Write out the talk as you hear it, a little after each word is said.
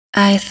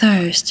I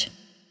Thirst,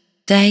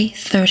 Day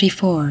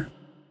 34,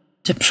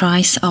 The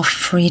Price of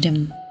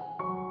Freedom.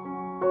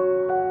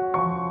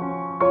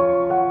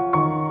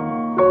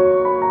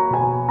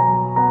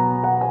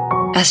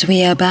 As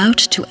we are about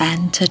to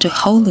enter the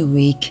Holy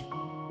Week,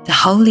 the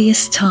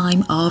holiest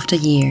time of the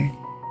year,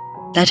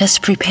 let us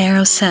prepare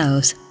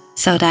ourselves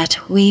so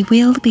that we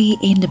will be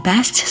in the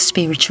best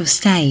spiritual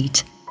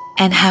state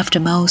and have the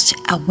most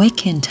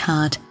awakened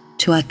heart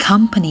to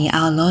accompany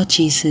our Lord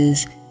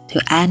Jesus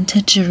to enter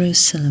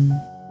Jerusalem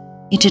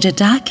into the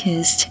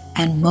darkest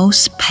and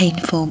most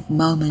painful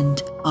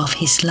moment of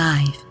his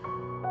life.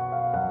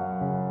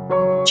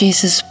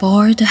 Jesus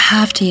bore the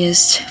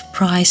heftiest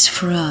price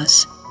for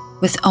us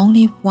with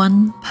only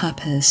one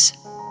purpose,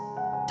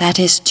 that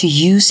is to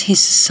use his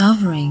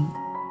suffering,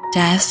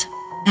 death,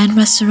 and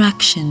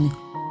resurrection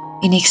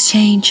in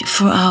exchange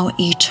for our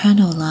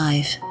eternal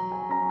life,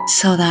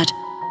 so that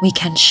we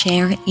can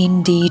share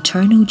in the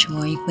eternal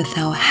joy with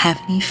our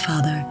Heavenly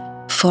Father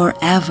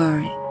forever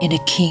in the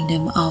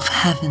kingdom of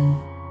heaven.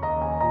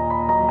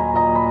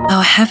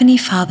 Our Heavenly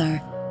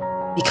Father,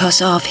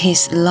 because of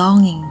his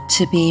longing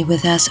to be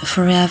with us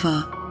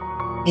forever,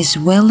 is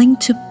willing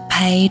to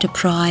pay the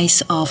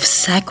price of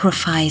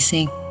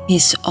sacrificing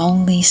his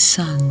only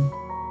Son.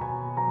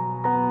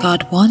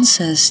 God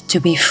wants us to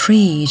be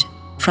freed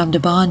from the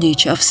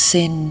bondage of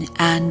sin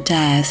and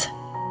death,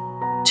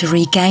 to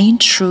regain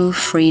true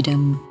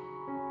freedom,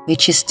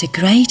 which is the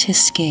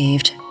greatest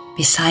gift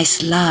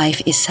besides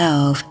life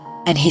itself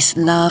and his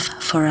love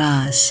for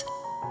us.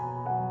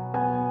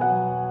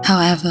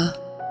 However,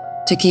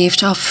 the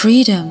gift of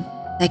freedom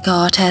that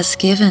God has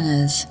given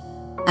us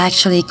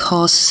actually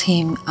costs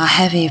him a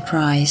heavy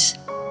price,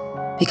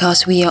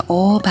 because we are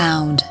all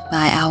bound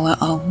by our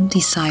own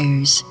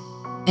desires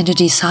and the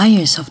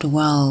desires of the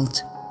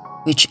world,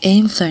 which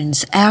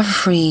influence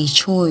every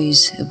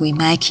choice we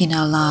make in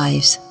our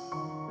lives.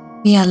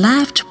 We are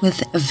left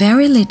with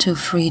very little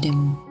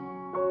freedom.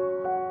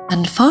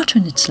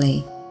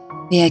 Unfortunately,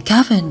 we are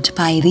governed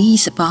by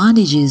these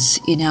bondages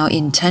in our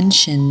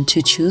intention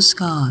to choose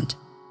God.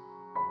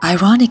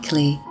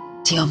 Ironically,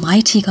 the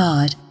Almighty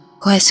God,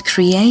 who has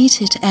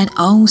created and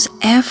owns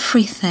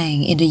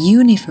everything in the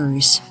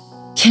universe,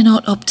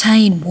 cannot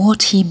obtain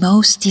what he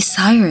most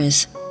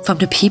desires from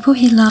the people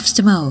he loves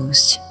the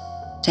most,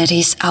 that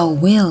is, our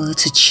will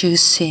to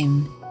choose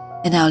him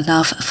and our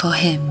love for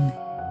him.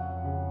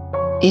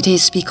 It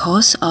is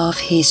because of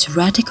his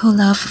radical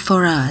love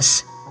for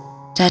us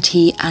that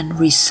he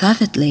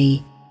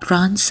unreservedly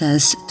grants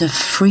us the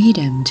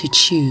freedom to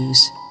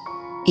choose,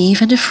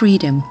 even the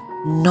freedom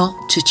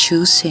not to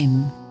choose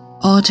him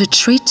or to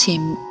treat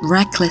him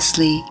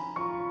recklessly.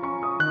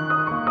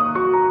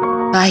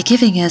 By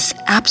giving us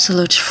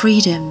absolute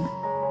freedom,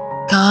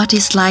 God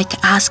is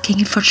like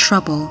asking for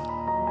trouble.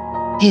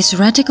 His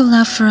radical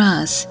love for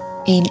us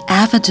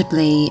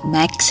inevitably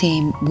makes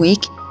him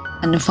weak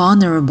and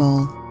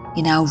vulnerable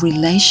in our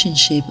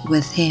relationship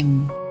with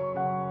him.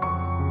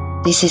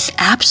 This is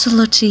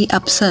absolutely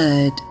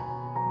absurd.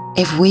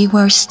 If we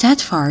were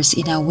steadfast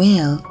in our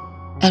will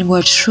and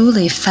were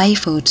truly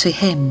faithful to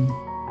him,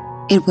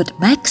 it would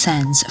make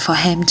sense for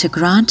him to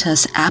grant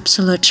us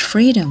absolute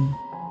freedom.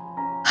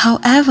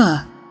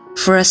 However,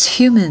 for us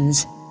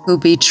humans who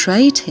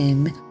betrayed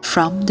him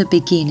from the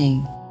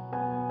beginning,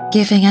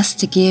 giving us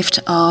the gift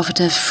of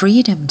the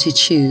freedom to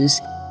choose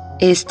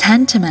is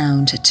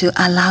tantamount to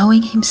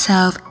allowing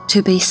himself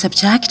to be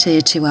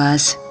subjected to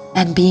us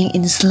and being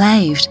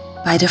enslaved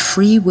by the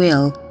free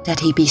will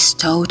that he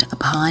bestowed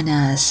upon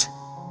us.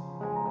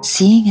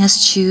 Seeing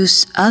us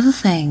choose other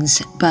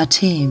things but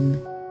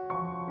him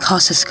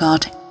causes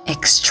God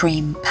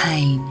extreme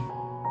pain.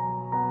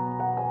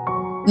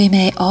 We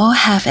may all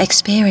have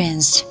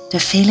experienced the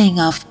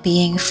feeling of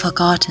being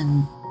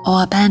forgotten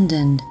or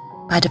abandoned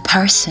by the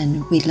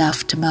person we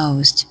love the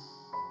most,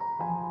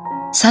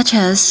 such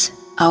as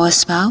our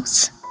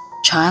spouse,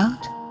 child,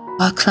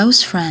 or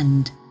close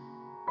friend.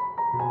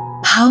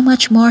 How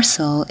much more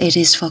so it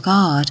is for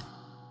God,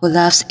 who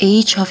loves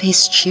each of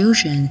his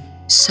children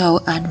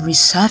so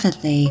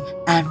unreservedly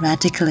and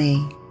radically.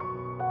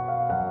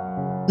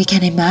 We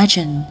can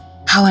imagine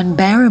how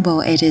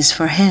unbearable it is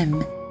for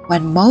him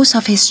when most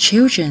of his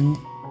children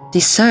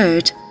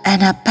desert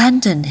and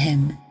abandon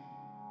him.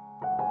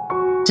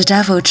 The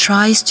devil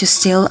tries to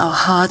steal our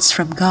hearts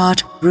from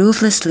God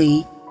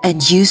ruthlessly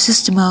and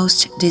uses the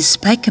most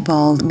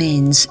despicable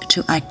means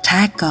to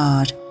attack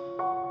God.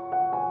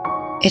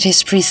 It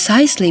is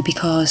precisely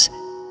because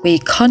we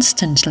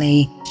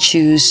constantly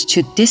choose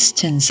to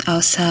distance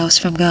ourselves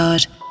from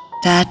God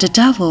that the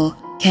devil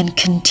can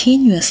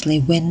continuously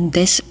win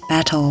this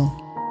battle.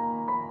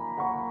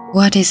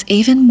 What is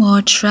even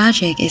more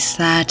tragic is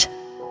that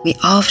we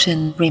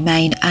often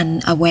remain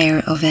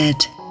unaware of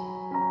it,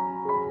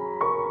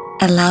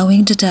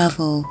 allowing the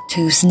devil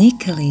to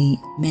sneakily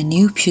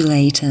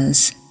manipulate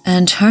us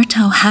and hurt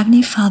our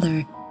Heavenly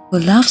Father who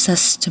loves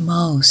us the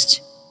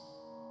most.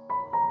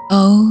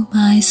 Oh,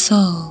 my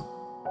soul,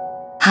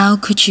 how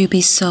could you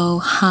be so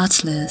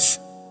heartless?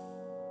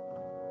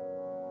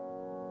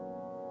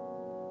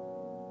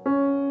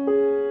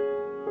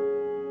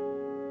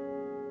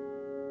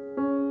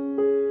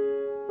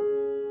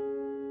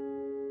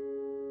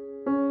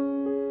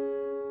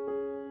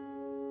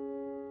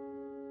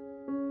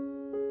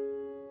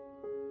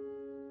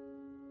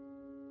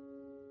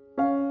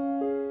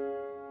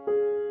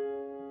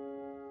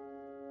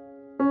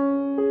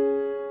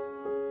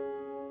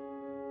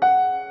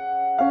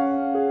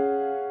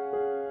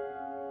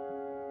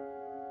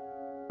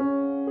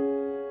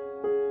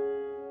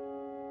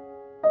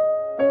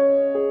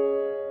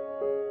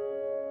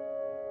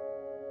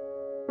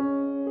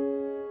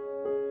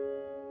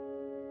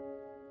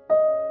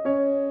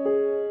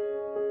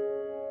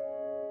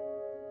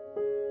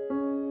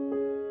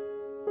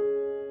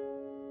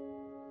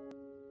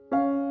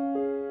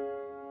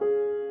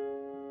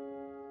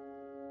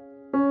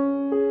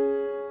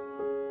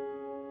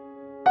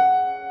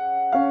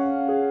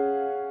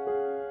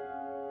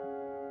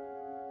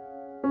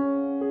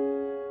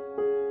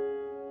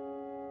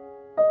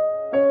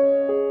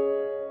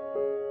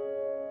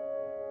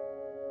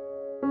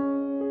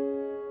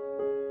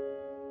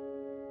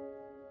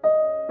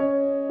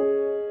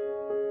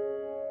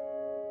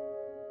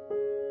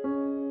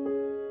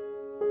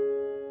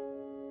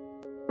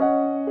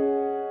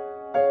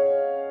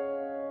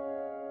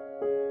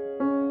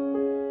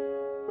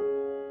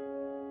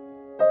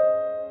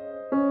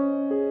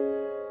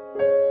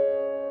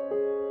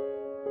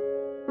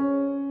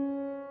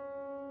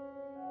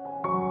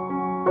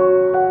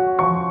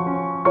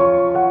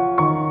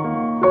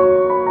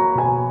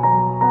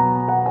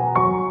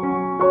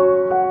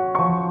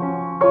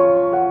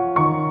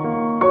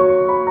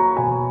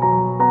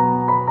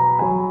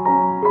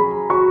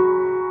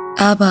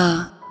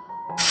 Abba,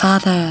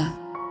 Father,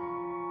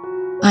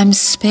 I'm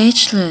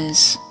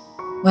speechless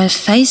when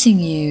facing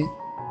you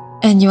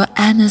and your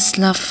endless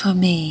love for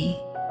me.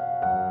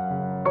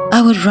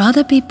 I would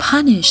rather be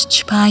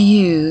punished by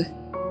you,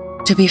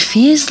 to be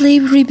fiercely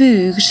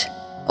rebuked,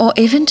 or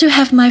even to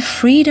have my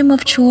freedom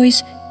of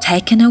choice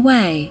taken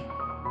away.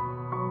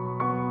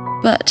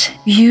 But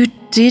you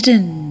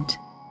didn't.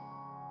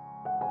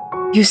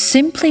 You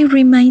simply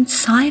remained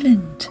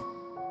silent,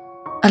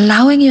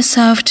 allowing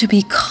yourself to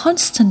be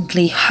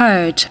constantly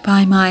hurt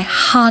by my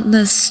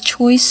heartless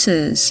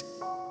choices.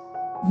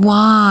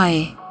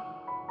 Why?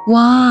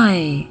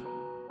 Why?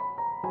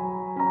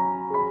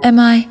 Am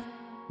I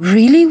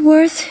really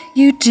worth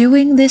you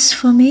doing this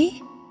for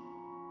me?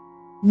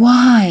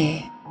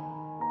 Why?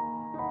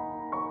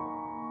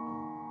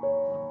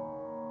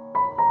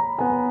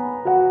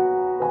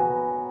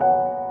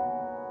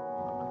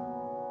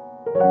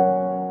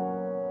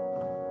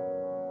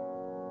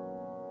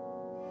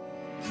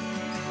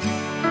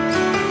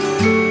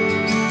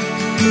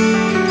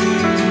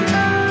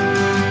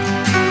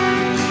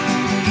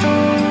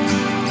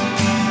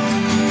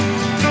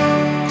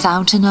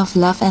 Fountain of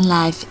Love and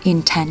Life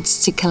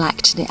intends to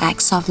collect the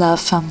acts of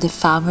love from the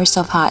farmers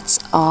of hearts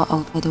all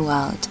over the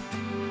world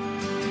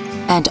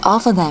and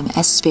offer them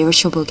as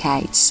spiritual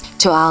bouquets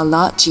to our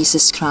Lord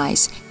Jesus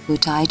Christ, who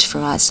died for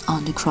us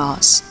on the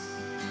cross.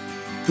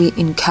 We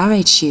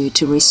encourage you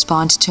to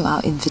respond to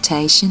our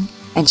invitation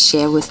and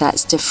share with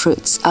us the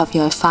fruits of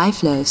your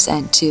 5 loaves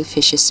and 2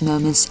 fishes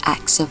moments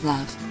acts of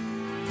love.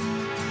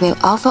 We'll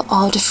offer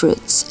all the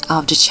fruits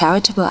of the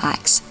charitable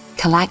acts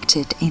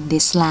collected in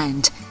this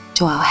land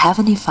to our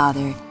Heavenly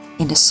Father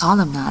in the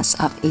solemn Mass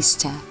of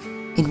Easter,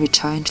 in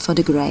return for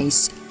the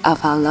grace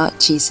of our Lord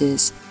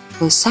Jesus,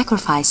 who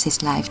sacrificed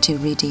His life to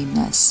redeem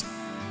us.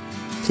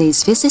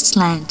 Please visit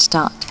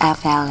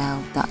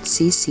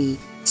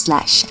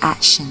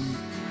land.fll.cc/action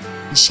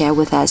and share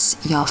with us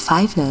your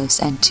 5 loaves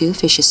and 2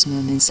 fishes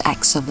moments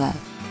acts of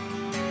love.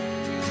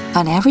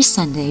 On every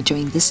Sunday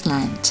during this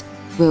Lent,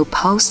 we'll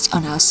post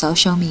on our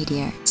social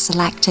media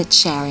selected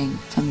sharing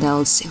from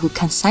those who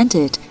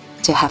consented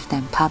to have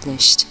them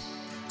published,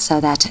 so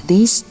that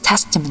these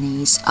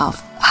testimonies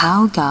of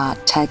how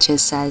God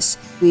touches us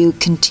will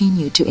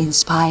continue to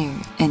inspire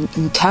and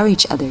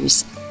encourage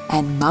others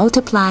and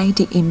multiply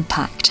the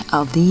impact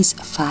of these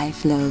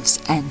 5 loaves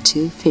and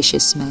 2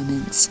 fishes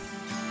moments.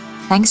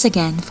 Thanks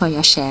again for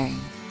your sharing.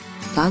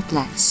 God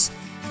bless.